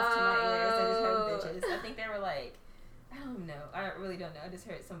like soft to my ears. I just heard bitches. I think they were like, I don't know. I really don't know. I just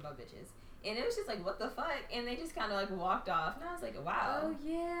heard something about bitches. And it was just like, what the fuck? And they just kind of like walked off. And I was like, wow. Oh,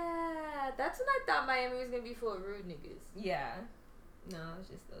 yeah. That's when I thought Miami was going to be full of rude niggas. Yeah. No, it was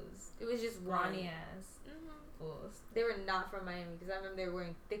just those. It was just Ronnie ass fools. They were not from Miami because I remember they were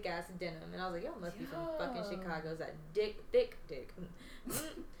wearing thick ass denim. And I was like, y'all must be from fucking Chicago. That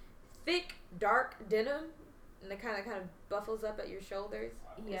thick, dark denim. And it kind of buffles up at your shoulders.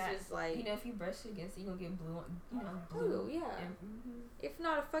 Yeah. It's just like. You know, if you brush against it, you're going to get blue. Blue. Ooh, yeah. And, if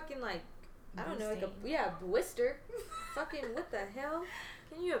not a fucking like. I don't know, stain. like a blister. Fucking what the hell?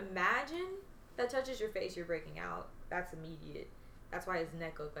 Can you imagine? That touches your face, you're breaking out. That's immediate. That's why his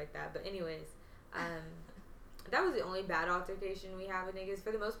neck looked like that. But anyways, that was the only bad altercation we have with niggas.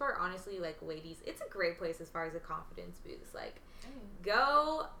 For the most part, honestly, like ladies, it's a great place as far as a confidence boost. Like,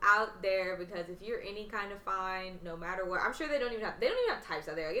 go out there because if you're any kind of fine, no matter what, I'm sure they don't even have types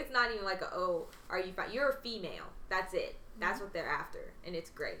out there. Like, it's not even like are you fine? You're a female. That's it. That's what they're after, and it's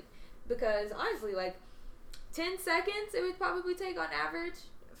great. Because honestly, like 10 seconds it would probably take on average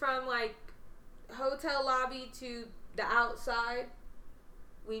from like hotel lobby to the outside.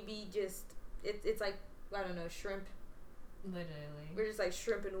 We'd be just it's like, I don't know, shrimp. Literally. We're just like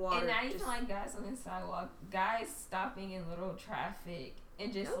shrimp in water. And not even like guys on the sidewalk. Guys stopping in little traffic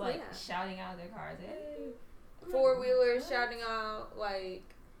and just shouting out their cars. Hey. 4-wheelers shouting out like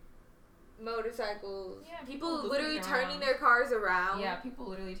motorcycles. Yeah, people literally turning their cars around. Yeah, people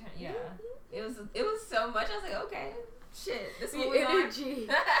literally turn. Yeah, it was so much. I was like, okay, shit. This the is what we're energy,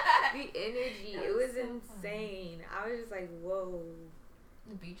 the energy. It was so insane. Fun. I was just like, whoa.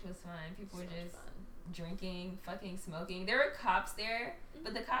 The beach was fun. People were just drinking, fucking smoking. There were cops there,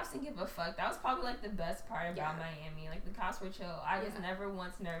 but the cops didn't give a fuck. That was probably like the best part about Miami. Like the cops were chill. I was never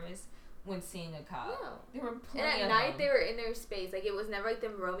once nervous when seeing a cop. No. There were plenty and at of night them. they were in their space. Like it was never like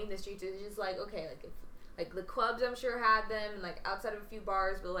them roaming the streets. It was just like, okay, like if like the clubs I'm sure had them and like outside of a few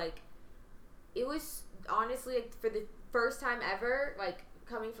bars, but like it was honestly like for the first time ever, like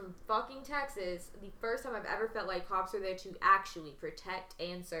coming from fucking Texas, the first time I've ever felt like cops were there to actually protect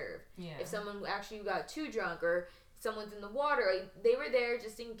and serve. Yeah. If someone actually got too drunk or someone's in the water, like they were there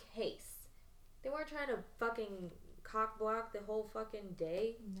just in case. They weren't trying to fucking cock block the whole fucking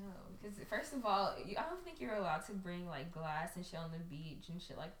day. No, because first of all, I don't think you're allowed to bring like glass and shit on the beach and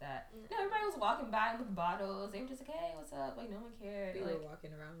shit like that. No, everybody was walking by with bottles. They were just like, "Hey, what's up?" Like no one cared. People like, were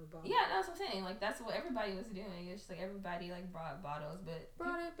walking around with bottles. Yeah, that's what I'm saying. Like that's what everybody was doing. It's just like everybody like brought bottles,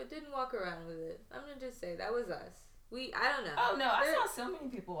 but didn't walk around with it. I'm gonna just say that was us. I don't know. Oh no, I saw so many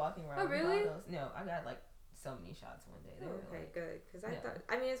people walking around. Oh really? With bottles. No, I got like so many shots one day. Okay, good. Because I thought,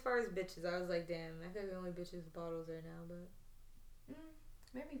 I mean, as far as bitches, I was like, damn, I feel like the only bitches with bottles right now, but.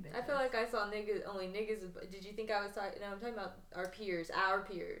 Maybe bitches. I feel like I saw only niggas. Did you think I was talking? No, I'm talking about our peers.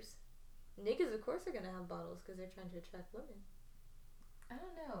 Niggas, of course, are gonna have bottles because they're trying to attract women. I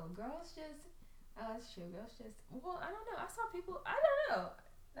don't know. Girls just. Oh, that's true. Girls just. Well, I don't know. I saw people. I don't know.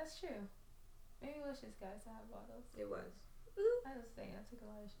 That's true. Maybe it was just guys that have bottles. It was. I was saying, I took a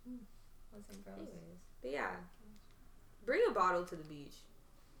lot of. Listen, girls. Anyways, but yeah, bring a bottle to the beach.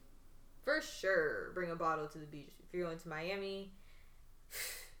 For sure, bring a bottle to the beach if you're going to Miami.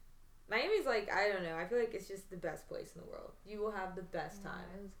 Miami's like, I don't know. I feel like it's just the best place in the world. You will have the best time.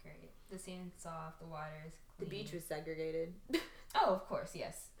 It was great. The sand's soft. The water is clean. The beach was segregated. Oh, of course,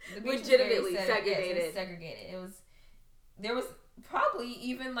 yes. The beach legitimately was segregated. Yes, it was segregated. There was probably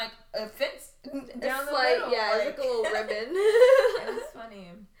even like a fence down the middle. Yeah, it was like a little ribbon. It was funny.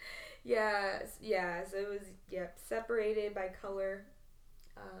 Yeah. So it was separated by color,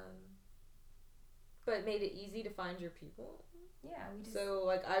 but made it easy to find your people. Yeah, so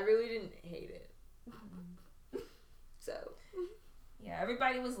like I really didn't hate it. So. Yeah,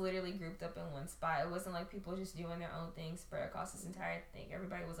 everybody was literally grouped up in one spot. It wasn't like people just doing their own thing spread across this entire thing.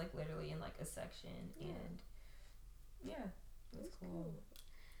 Everybody was like literally in like a section, and Yeah, that's cool.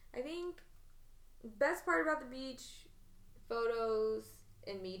 I think best part about the beach, photos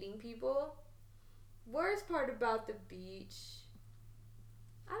and meeting people. Worst part about the beach,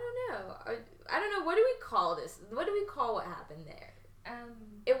 I don't know. I don't know. What do we call this? What do we call what happened there?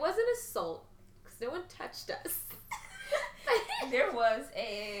 It wasn't assault because no one touched us. There was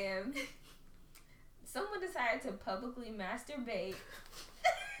someone decided to publicly masturbate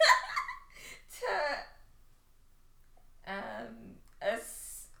to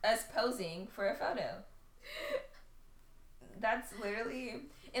us posing for a photo. That's literally.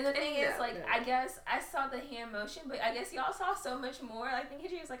 And the thing is, like, I guess I saw the hand motion, but I guess y'all saw so much more. Like, I think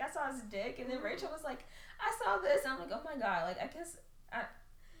Hidri was like, I saw his dick, and then Rachel was like, I saw this, and I'm like, oh my god, like, I guess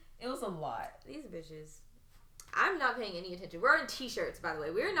it was a lot. These bitches. I'm not paying any attention. We're in t-shirts, by the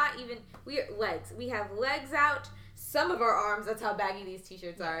way. We're not even. We are legs. We have legs out. Some of our arms. That's how baggy these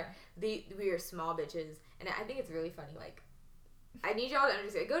t-shirts are. We are small bitches, and I think it's really funny. Like, I need y'all to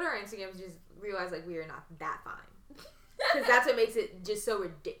understand. Go to our Instagrams, just realize like we are not that fine, because that's what makes it just so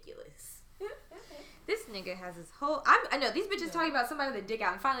ridiculous. This nigga has his whole. I know these bitches talking about somebody with a dick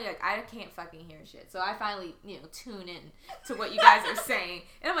out, and finally like I can't fucking hear shit. So I finally tune in to what you guys are saying,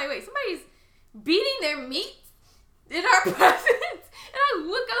 and I'm like, wait, somebody's beating their meat in our presence, and I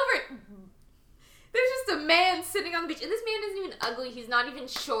look over. There's just a man sitting on the beach, and this man isn't even ugly. He's not even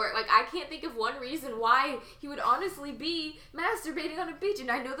short. Like, I can't think of one reason why he would honestly be masturbating on a beach, and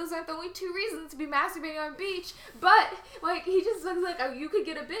I know those aren't the only two reasons to be masturbating on a beach, but, like, he just looks like, oh, you could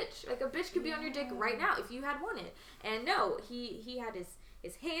get a bitch. Like, a bitch could be on your dick right now if you had wanted. And no, he had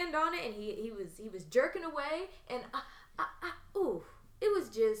his hand on it, and he was jerking away, and, ooh. It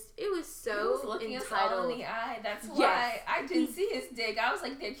was so he was looking us all in the eye. That's why I didn't see his dick. I was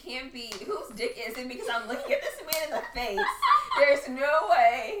like, there can't be. Whose dick is it? Because I'm looking at this man in the face. There's no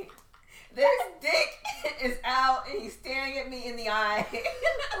way. This dick is out and he's staring at me in the eye.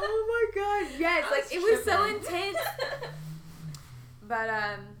 Oh my god, yes. Like, it was so intense. But,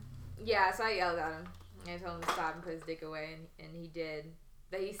 yeah, so I yelled at him. I told him to stop and put his dick away, and he did.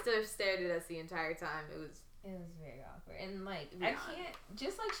 But he still stared at us the entire time. It was very awkward. And, like, I can't,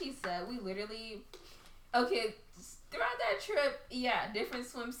 just like she said, we literally, okay, throughout that trip, yeah, different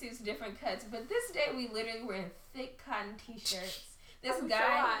swimsuits, different cuts, but this day we literally were in thick cotton t-shirts. This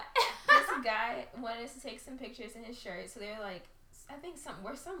guy wanted us to take some pictures in his shirt, so they were like, I think some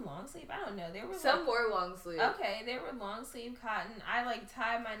long sleeve, I don't know. They were some were long sleeve. Okay, they were long sleeve cotton. I like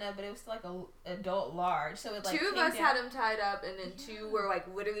tied mine up, but it was like a adult large, so it like two of us had them tied up, and then two were like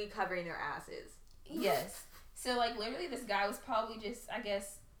literally covering their asses. Yes. So, like, literally, this guy was probably just, I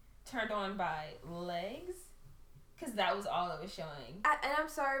guess, turned on by legs. Because that was all it was showing. And I'm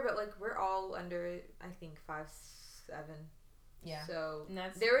sorry, but, like, we're all under, I think, 5'7". Yeah. So,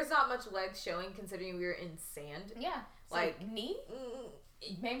 there was not much legs showing, considering we were in sand. Yeah. Like, knee?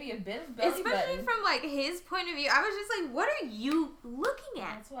 Maybe a bit of belly especially button. from, like, his point of view. I was just like, what are you looking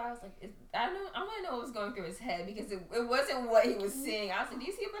at? That's why I was like, I want to know what was going through his head, because it wasn't what he was seeing. I was like, do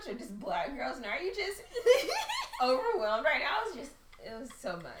you see a bunch of just black girls, and are you just overwhelmed right now? It was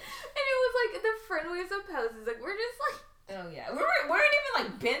so much. And it was, like, the friendliest of poses. Like, we're just, like... Oh, yeah. We weren't even,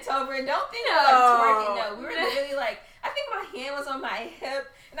 like, bent over, and don't think we were, like, twerking. No, we were literally, like, I think my hand was on my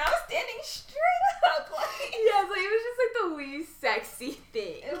hip, and I was standing straight up, like... Yeah, so it was just, like, the least sexy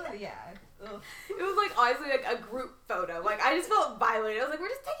thing. It was, yeah. Ugh. It was, like, honestly, like, a group photo. Like, I just felt violated. I was like, we're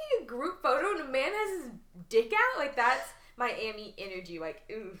just taking a group photo, and a man has his dick out? Like, that's Miami energy. Like,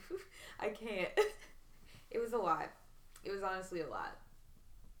 ooh, I can't. It was a lot. It was honestly a lot.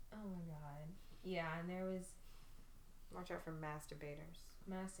 Oh, my God. Yeah, and there was... Watch out for masturbators.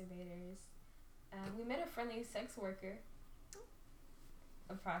 We met a friendly sex worker.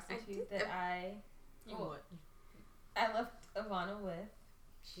 A prostitute I left Ivana with.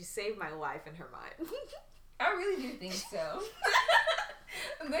 She saved my life in her mind. I really do think so.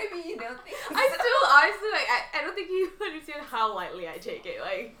 Maybe you don't think so. I still, honestly, like, I don't think you understand how lightly I take it.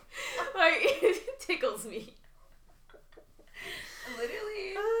 Like it tickles me.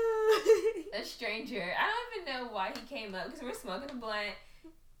 Literally, a stranger. I don't even know why he came up, because we were smoking a blunt.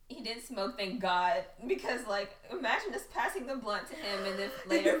 He didn't smoke, thank God, because, like, imagine us passing the blunt to him and then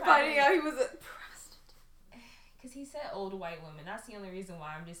later finding out he was a prostitute. Because he said old white woman. That's the only reason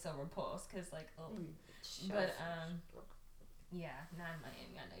why I'm just so repulsed, because, like, but, yeah, not in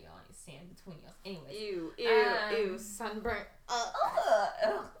Miami. I know y'all ain't sand between y'all. Anyways. Ew, sunburnt.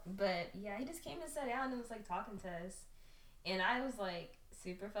 But, yeah, he just came and sat down and was, like, talking to us. And I was, like,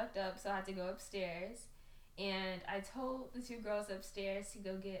 super fucked up, so I had to go upstairs. And I told the two girls upstairs to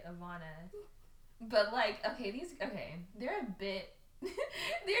go get Ivana. But, like, they're a bit...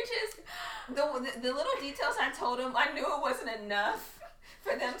 they're just... the little details I told him, I knew it wasn't enough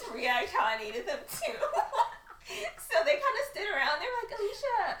for them to react how I needed them to. So they kind of stood around. They were like,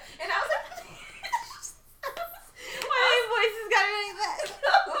 Alicia, and I was like, why are your voices got me like that?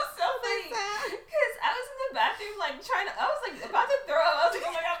 It was so funny because I was in the bathroom like I was like about to throw up. I was like,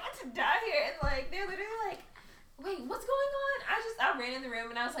 oh my god, I'm about to die here, and like they're literally like, wait, what's going on? I ran in the room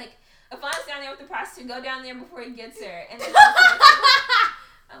and I was like, Avon's down there with the prostitute. Go down there before he gets her. And then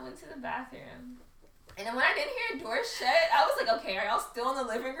I went to the bathroom. And then when I didn't hear a door shut, I was like, okay, are y'all still in the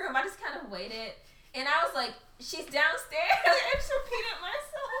living room? I just kind of waited. And I was like, she's downstairs. I just repeated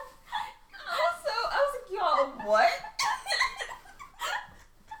myself. I was like, y'all, what?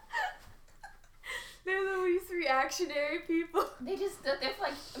 They're the least reactionary people. They just stood there for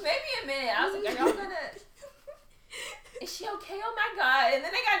like maybe a minute. I was like, are y'all gonna... Is she okay? Oh my god. And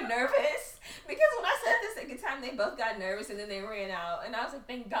then they got nervous. Because when I said the second time, they both got nervous and then they ran out. And I was like,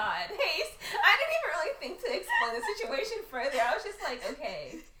 thank God. Hey, I didn't even really think to explain the situation further. I was just like,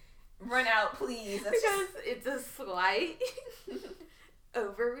 okay, run out, please. It's a slight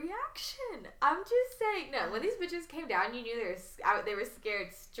overreaction. I'm just saying, no, when these bitches came down, you knew they were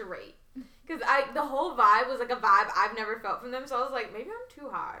scared straight. Because the whole vibe was like a vibe I've never felt from them. So I was like, maybe I'm too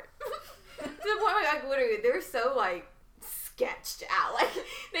hot. To the point where, like, literally, they were so, like, sketched out. Like,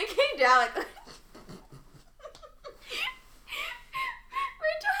 they came down, like... Rachel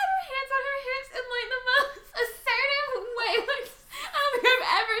had her hands on her hips in, like, the most assertive way, like, I don't think I've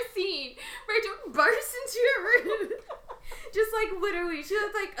ever seen. Rachel burst into a room. Just, like, literally. She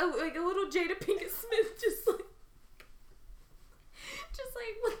was, like a little Jada Pinkett Smith, just, like,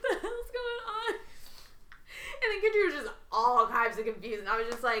 what the hell's going on? And then Kendra was just all kinds of confused. And I was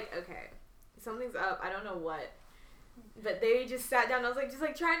just like, okay. Something's up. I don't know what. But they just sat down. I was like, just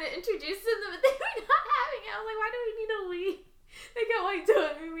like trying to introduce them, but they were not having it. I was like, why do we need to leave? They kept like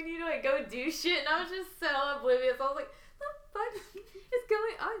telling me we need to like go do shit, and I was just so oblivious. I was like, what the fuck is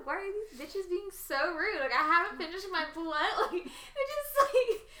going on? Why are these bitches being so rude? Like I haven't finished my blunt. Like they're just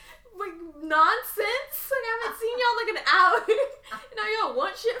like nonsense. Like I haven't seen y'all like an hour. Now y'all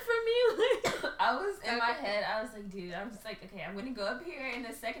want shit from me. Like I was in my head. I was like, dude, I'm just like, okay, I'm gonna go up here, and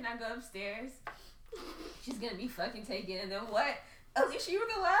the second I go upstairs, she's gonna be fucking taken. And then what? Alicia, you were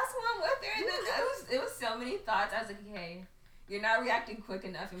the last one with her. And then it was so many thoughts. I was like, okay, you're not reacting quick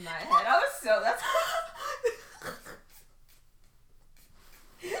enough in my head. I was so that's.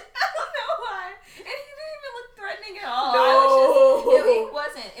 I don't know why. And he didn't even look threatening at all. No. I was just, it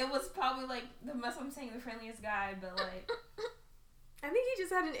wasn't. It was probably like that's what I'm saying, the friendliest guy, but like. I think he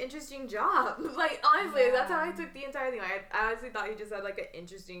just had an interesting job. Like, honestly, that's how I took the entire thing. Like, I honestly thought he just had, like, an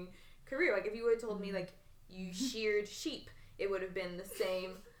interesting career. Like, if you would have told me, like, you sheared sheep, it would have been the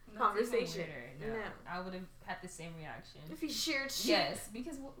same conversation. No. I would have had the same reaction. If he sheared sheep. Yes,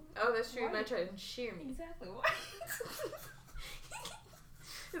 because... Oh, that's true. He might try to shear me. Exactly. Why?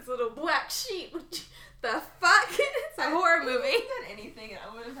 This little black sheep. The fuck? It's a horror movie. If he said anything, I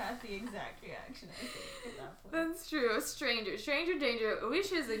would have had the exact reaction, I think, at that point. That's true. A stranger danger.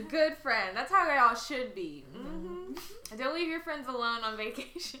 Alicia's a good friend. That's how y'all should be. Mm-hmm. Don't leave your friends alone on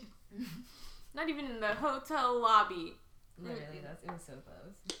vacation. Not even in the hotel lobby. Literally, it was so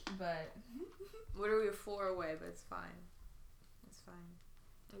close. But literally a floor away, but it's fine. It's fine.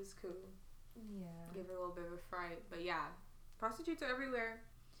 It was cool. Yeah. Give her a little bit of a fright. But yeah, prostitutes are everywhere.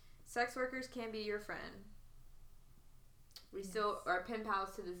 Sex workers can be your friend. We still are pen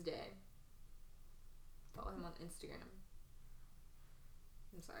pals to this day. Follow him on Instagram.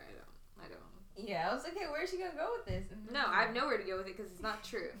 I'm sorry, I don't. Yeah, I was like, hey, where's she gonna go with this? No, I have nowhere to go with it because it's not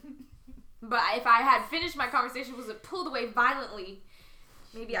true. But if I had finished my conversation, was it pulled away violently,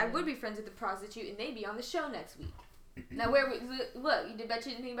 maybe I would be friends with the prostitute and they'd be on the show next week. Now, look, you bet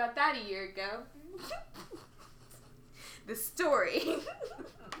you didn't think about that a year ago. The story.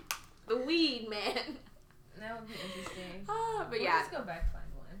 The weed man. That would be interesting. But we'll yeah. Let's go back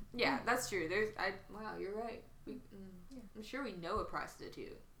find one. Yeah, that's true. Wow, you're right. I'm sure we know a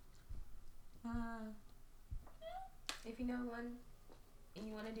prostitute. If you know one and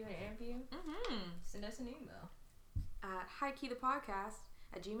you want to do an interview, send us an email. At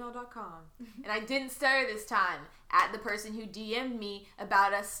hikeythepodcast@gmail.com. And I didn't stutter this time. At the person who DM'd me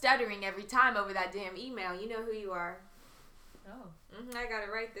about us stuttering every time over that damn email. You know who you are. Oh. I got it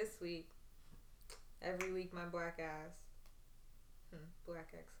right this week. Every week, my black ass.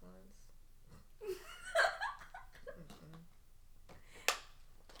 Black excellence.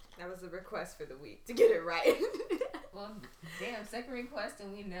 That was the request for the week, to get it right. Well, damn, second request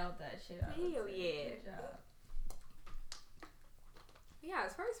and we nailed that shit out. Hell yeah. Good job. Yeah,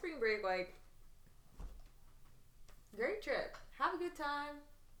 as far as spring break, like, great trip. Have a good time.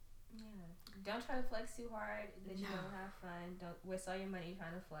 Yeah. Don't try to flex too hard that you No. don't have fun. Don't waste all your money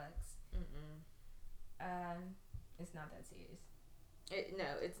trying to flex. It's not that serious. No,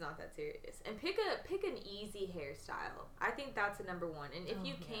 it's not that serious. And pick an easy hairstyle. I think that's a number one. And if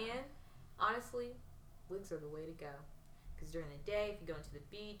you can, honestly, wigs are the way to go. Because during the day, if you're going to the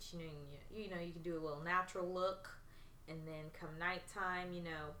beach, you can do a little natural look, and then come nighttime,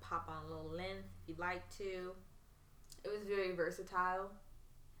 pop on a little length if you'd like to. It was very versatile.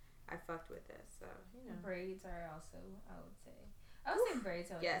 I fucked with it, so Braids are also, I would say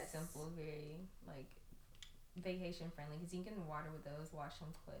braids are like Yes. a simple, very like vacation friendly because you can water with those, wash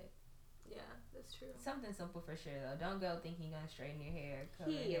them quick. Yeah, that's true. Something simple for sure though. Don't go thinking you're gonna straighten your hair,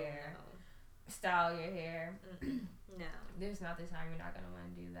 color Hell your hair, style your hair. No. There's not the time you're not gonna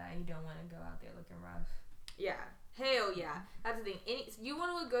want to do that. You don't want to go out there looking rough. Yeah. Hell yeah. That's the thing. You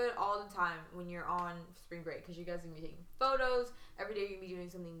want to look good all the time when you're on spring break because you guys are going to be taking photos. Every day you're going to be doing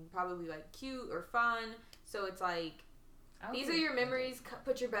something probably like cute or fun. So it's like, these are your memories.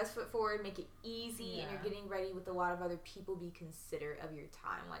 Put your best foot forward. Make it easy. And you're getting ready with a lot of other people. Be considerate of your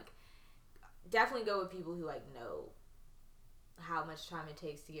time. Like, definitely go with people who like know how much time it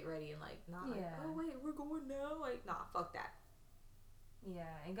takes to get ready and like not like, oh wait, we're going now. Like, nah, fuck that. Yeah,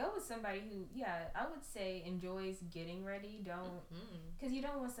 and go with somebody who, I would say enjoys getting ready. Don't, because you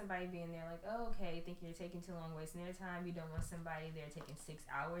don't want somebody being there like, oh, okay, thinking you're taking too long, wasting their time. You don't want somebody there taking 6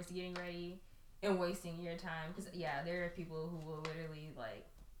 hours getting ready and wasting your time. Because, there are people who will literally, like,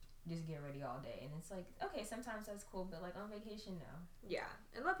 just get ready all day. And it's like, okay, sometimes that's cool, but, like, on vacation, no. Yeah,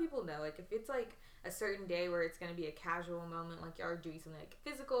 and let people know, like, if it's, like, a certain day where it's going to be a casual moment, like, y'all are doing something, like,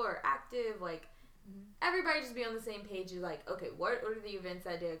 physical or active, like, everybody just be on the same page. Is like, okay, what are the events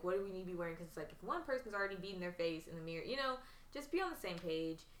that day? Like, what do we need to be wearing? Because it's like, if one person's already beating their face in the mirror, just be on the same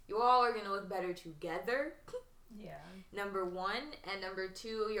page. You all are going to look better together. Yeah. Number one. And number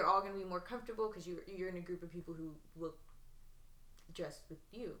two, you're all going to be more comfortable because you're in a group of people who look just with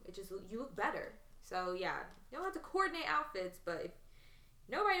you. You look better. So, yeah. You don't have to coordinate outfits, but if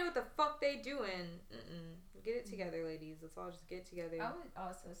nobody know what the fuck they doing, get it together, ladies. Let's all just get together. I would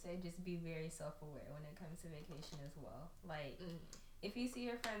also say just be very self-aware when it comes to vacation as well. Like, if you see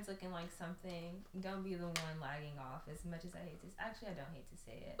your friends looking like something, don't be the one lagging off. As much as I hate this, actually, I don't hate to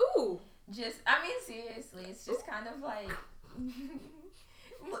say it. Ooh. Seriously, it's just kind of like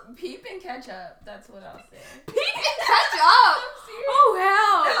peep and catch up. That's what I'll say. Peep and catch up. Oh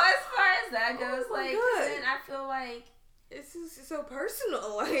hell. No, as far as that goes, then I feel like. This is so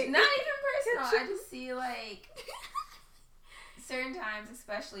personal, like not even personal. I just see like certain times,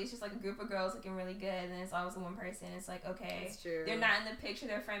 especially it's just like a group of girls looking really good, and it's always the one person. It's like, okay, they're not in the picture.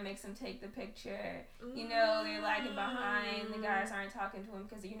 Their friend makes them take the picture. They're lagging behind. The guys aren't talking to them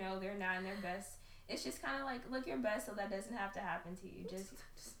because they're not in their best. It's just kind of like look your best so that doesn't have to happen to you. Just.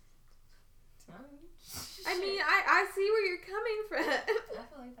 I mean, I see where you're coming from. I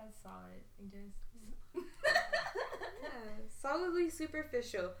feel like that's solid. Solidly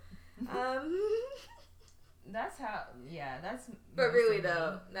superficial. That's how. Yeah, that's. But really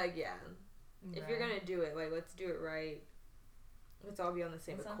though, like if you're gonna do it, like let's do it right. Let's all be on the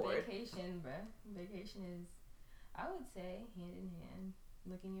same accord. It's on vacation, bruh. Vacation is, I would say, hand in hand,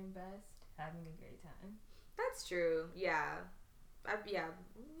 looking your best, having a great time. That's true. Yeah.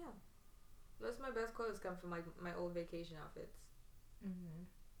 Most of my best clothes come from like my old vacation outfits.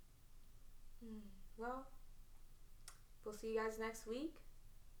 Well, we'll see you guys next week.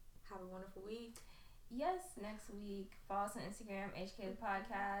 Have a wonderful week. Yes, next week. Follow us on Instagram, HK the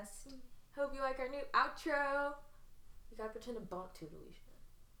Podcast. Hope you like our new outro. We gotta pretend to bump to it, Alicia.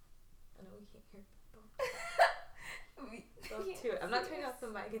 I know we can't hear bump to it. I'm not turning off the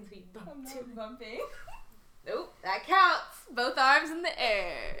mic until you bump to it. Bumping. Nope, that counts. Both arms in the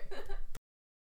air.